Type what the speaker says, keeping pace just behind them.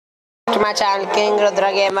To my channel King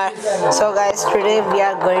Rudra Gamer. So guys, today we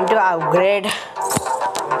are going to upgrade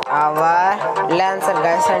our Lancer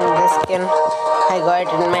guys, and this skin I got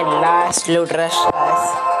it in my last loot rush guys.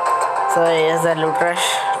 So here's the loot rush.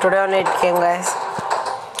 Today only it came guys.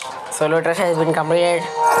 So loot rush has been completed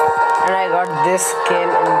and I got this skin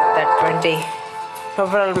in that 20. No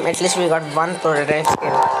problem, at least we got one prototype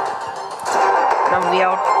skin. Now we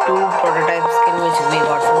have two prototype skin which we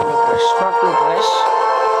got from loot rush. Not loot rush,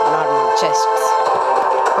 normal chests.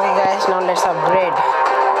 Okay guys, now let's upgrade.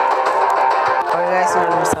 Okay guys,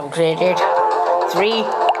 now let's upgrade it. 3,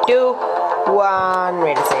 2, 1.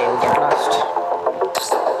 Wait a second, get lost.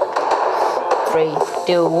 3,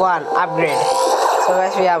 2, 1. Upgrade. So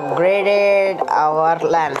guys, we upgraded our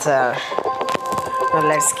Lancer. Now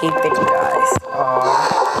let's keep it guys.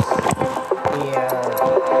 Yeah.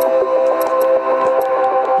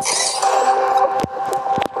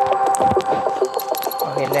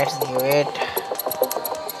 Okay, let's do it.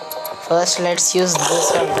 First, let's use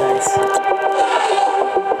this one, guys.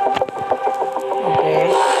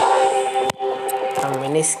 Okay. Some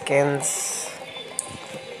mini skins.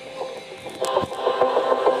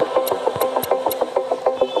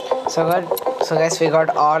 So guys, we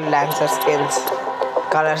got all Lancer skins.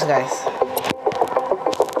 Colors, guys.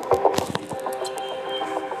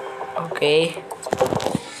 Okay.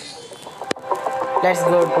 Let's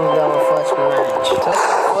go to the first match. So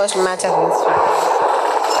first match has been started.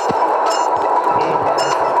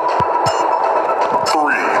 3,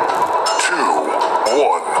 2,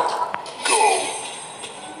 1, go.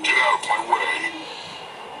 Get out my way.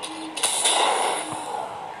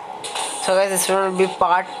 So guys, this will be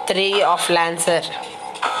part 3 of Lancer.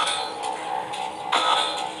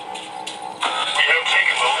 We have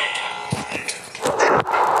taken the lead.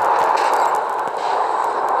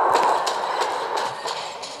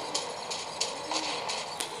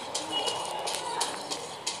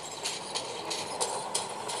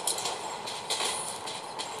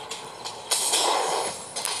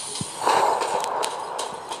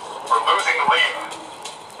 We're losing the lead.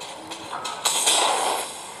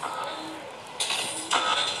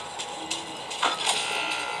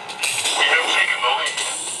 We have taken the lead.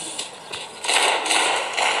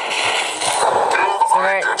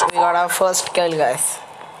 Alright, we got our first kill, guys.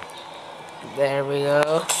 There we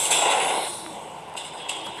go.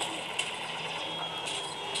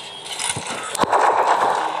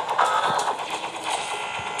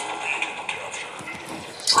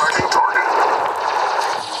 Tracking target.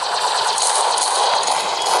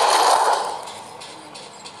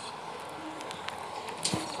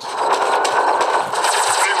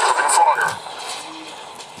 Incoming fire.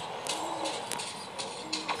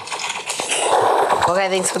 Okay, I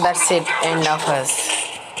think so that's it. End of us.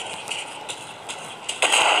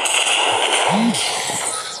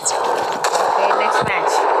 Okay, next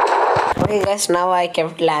match. Okay guys, now I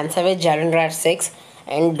kept Lancer with Jalenrad 6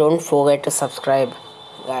 and don't forget to subscribe,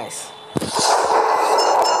 guys.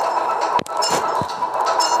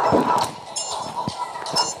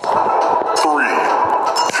 Three,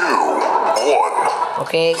 two, one.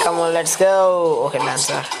 Okay, come on, let's go. Okay,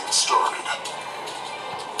 Lancer. Started.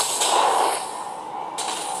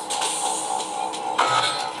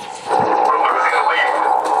 We're losing the lead.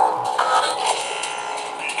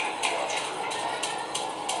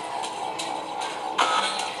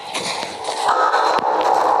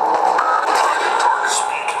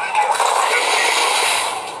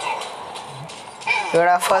 We got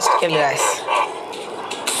our first kill, guys. Losing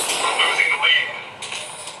the lead.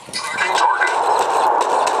 Tracking target.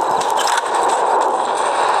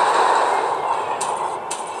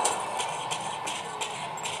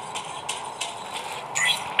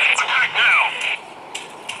 Attack now.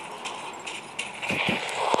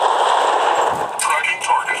 Tracking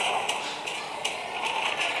target.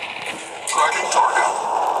 Tracking target.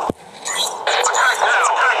 Attack now.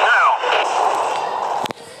 Attack now.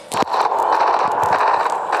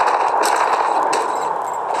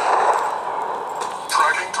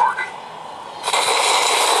 Tracking target.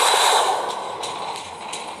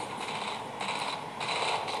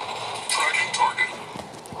 Tracking target.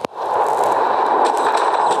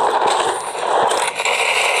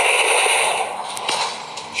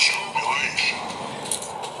 Humiliation.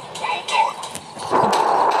 Well done.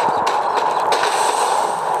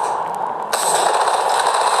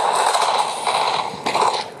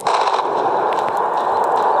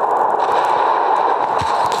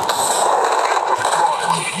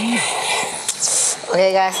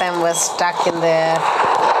 Okay guys, I was stuck in there.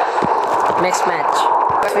 Next match.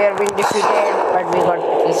 But we are being defeated, but we got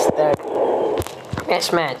at least third.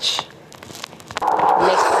 Next match.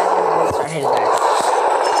 Next match is started, guys.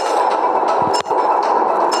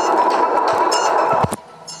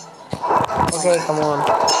 Okay, come on. 2,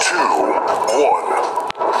 1,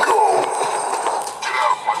 go. Get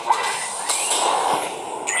out of my way.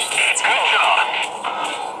 Good job.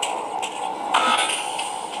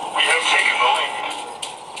 We have taken the lead.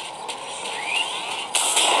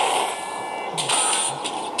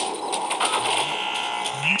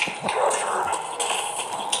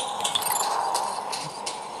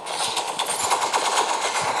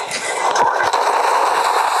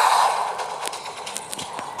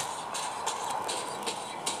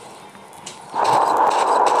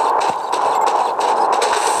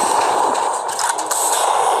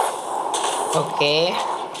 Okay. I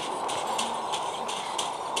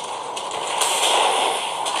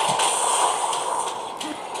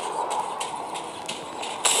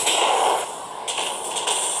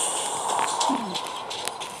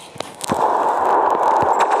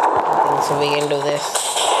think so we can do this.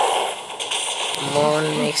 Come on,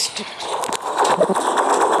 next.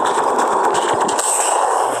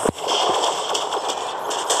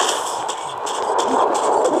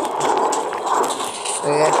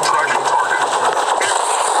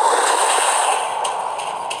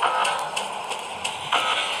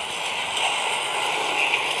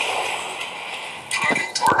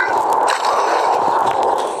 Tracking target.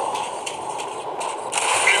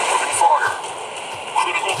 Incoming fire.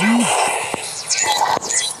 Critical damage.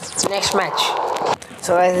 Next match. So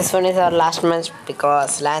guys, this one is our last match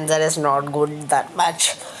because Lancer is not good that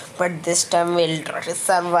match. But this time we'll try to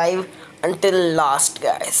survive until last,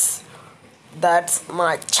 guys. That's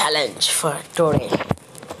my challenge for today.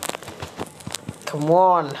 Come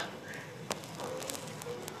on.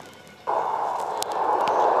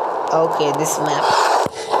 Okay, this map.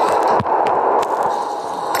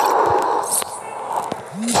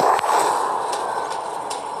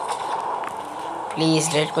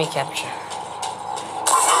 Please let me capture.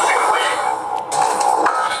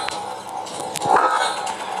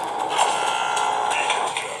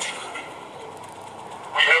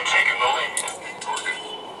 We have taken the lead. Target.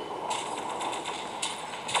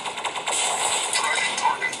 Tracking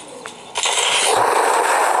target.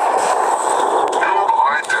 Node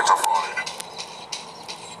identified.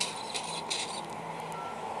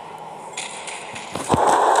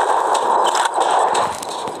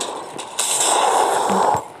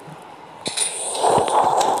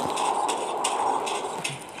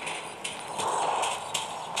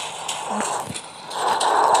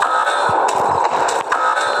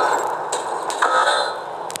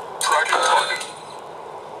 Tracking target.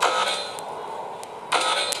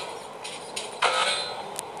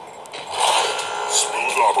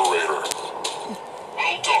 Smooth operator.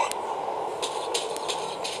 Well done.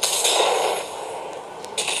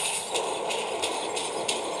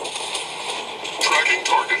 Tracking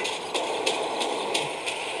target.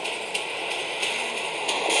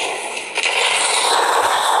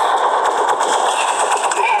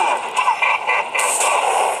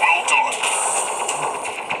 Well done.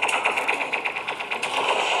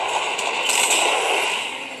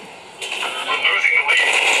 We're losing the lead.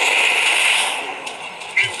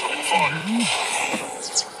 Incoming fire.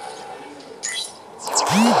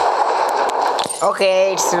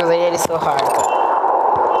 Okay, it's really so hard to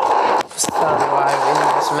survive in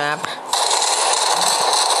this map.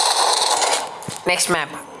 Next map.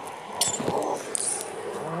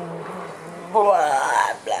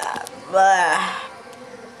 Blah, blah, blah.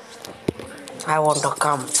 I want to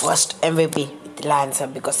come first MVP with Lancer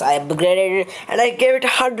because I upgraded it and I gave it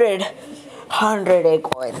 100 egg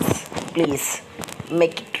coins. Please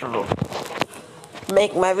make it true.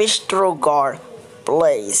 Make my wish true, God.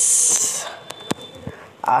 Please.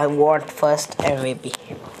 I want first MVP.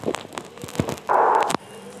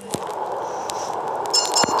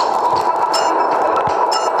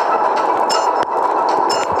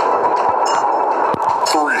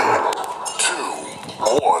 Three, two,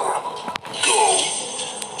 one, go.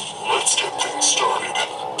 Let's get things started.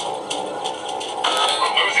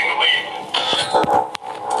 We're losing the lead.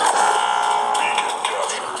 Beacon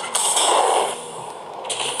captured.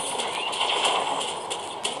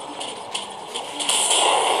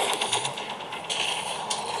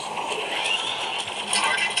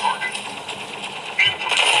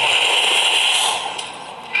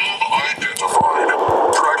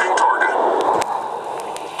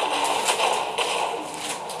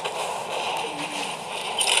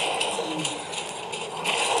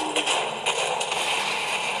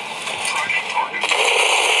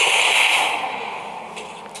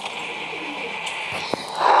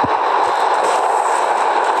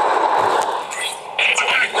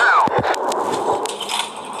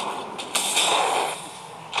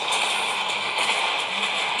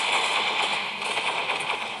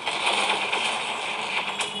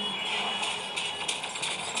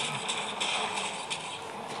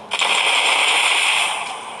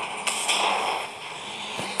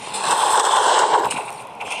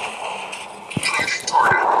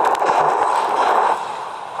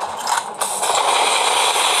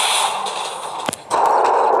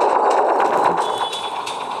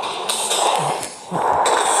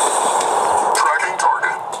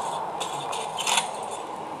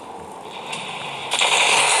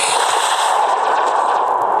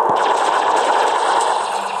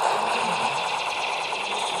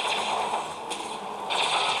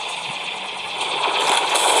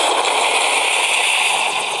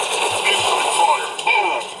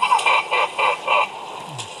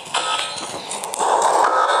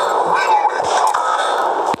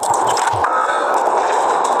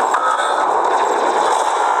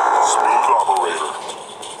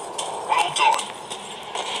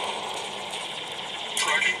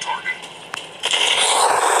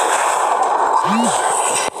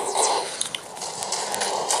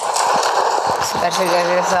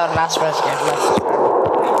 is our last match. Let's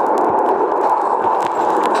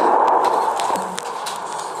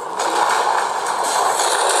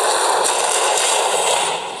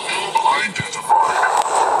Identified.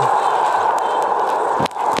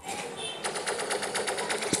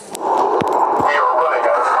 We are running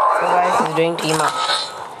out of So time. guys, he's doing team up.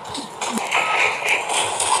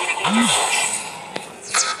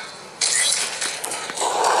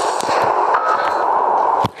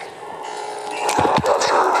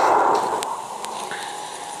 Captured.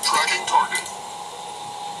 Tracking target.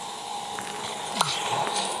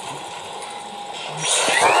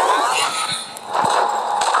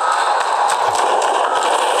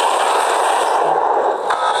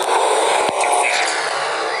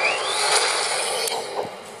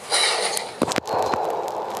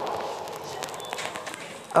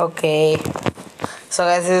 Okay. So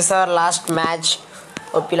guys, this is our last match.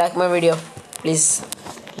 Hope you like my video. Please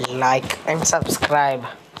like and subscribe.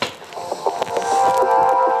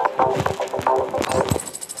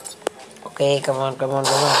 Okay, come on, come on,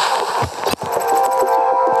 come on.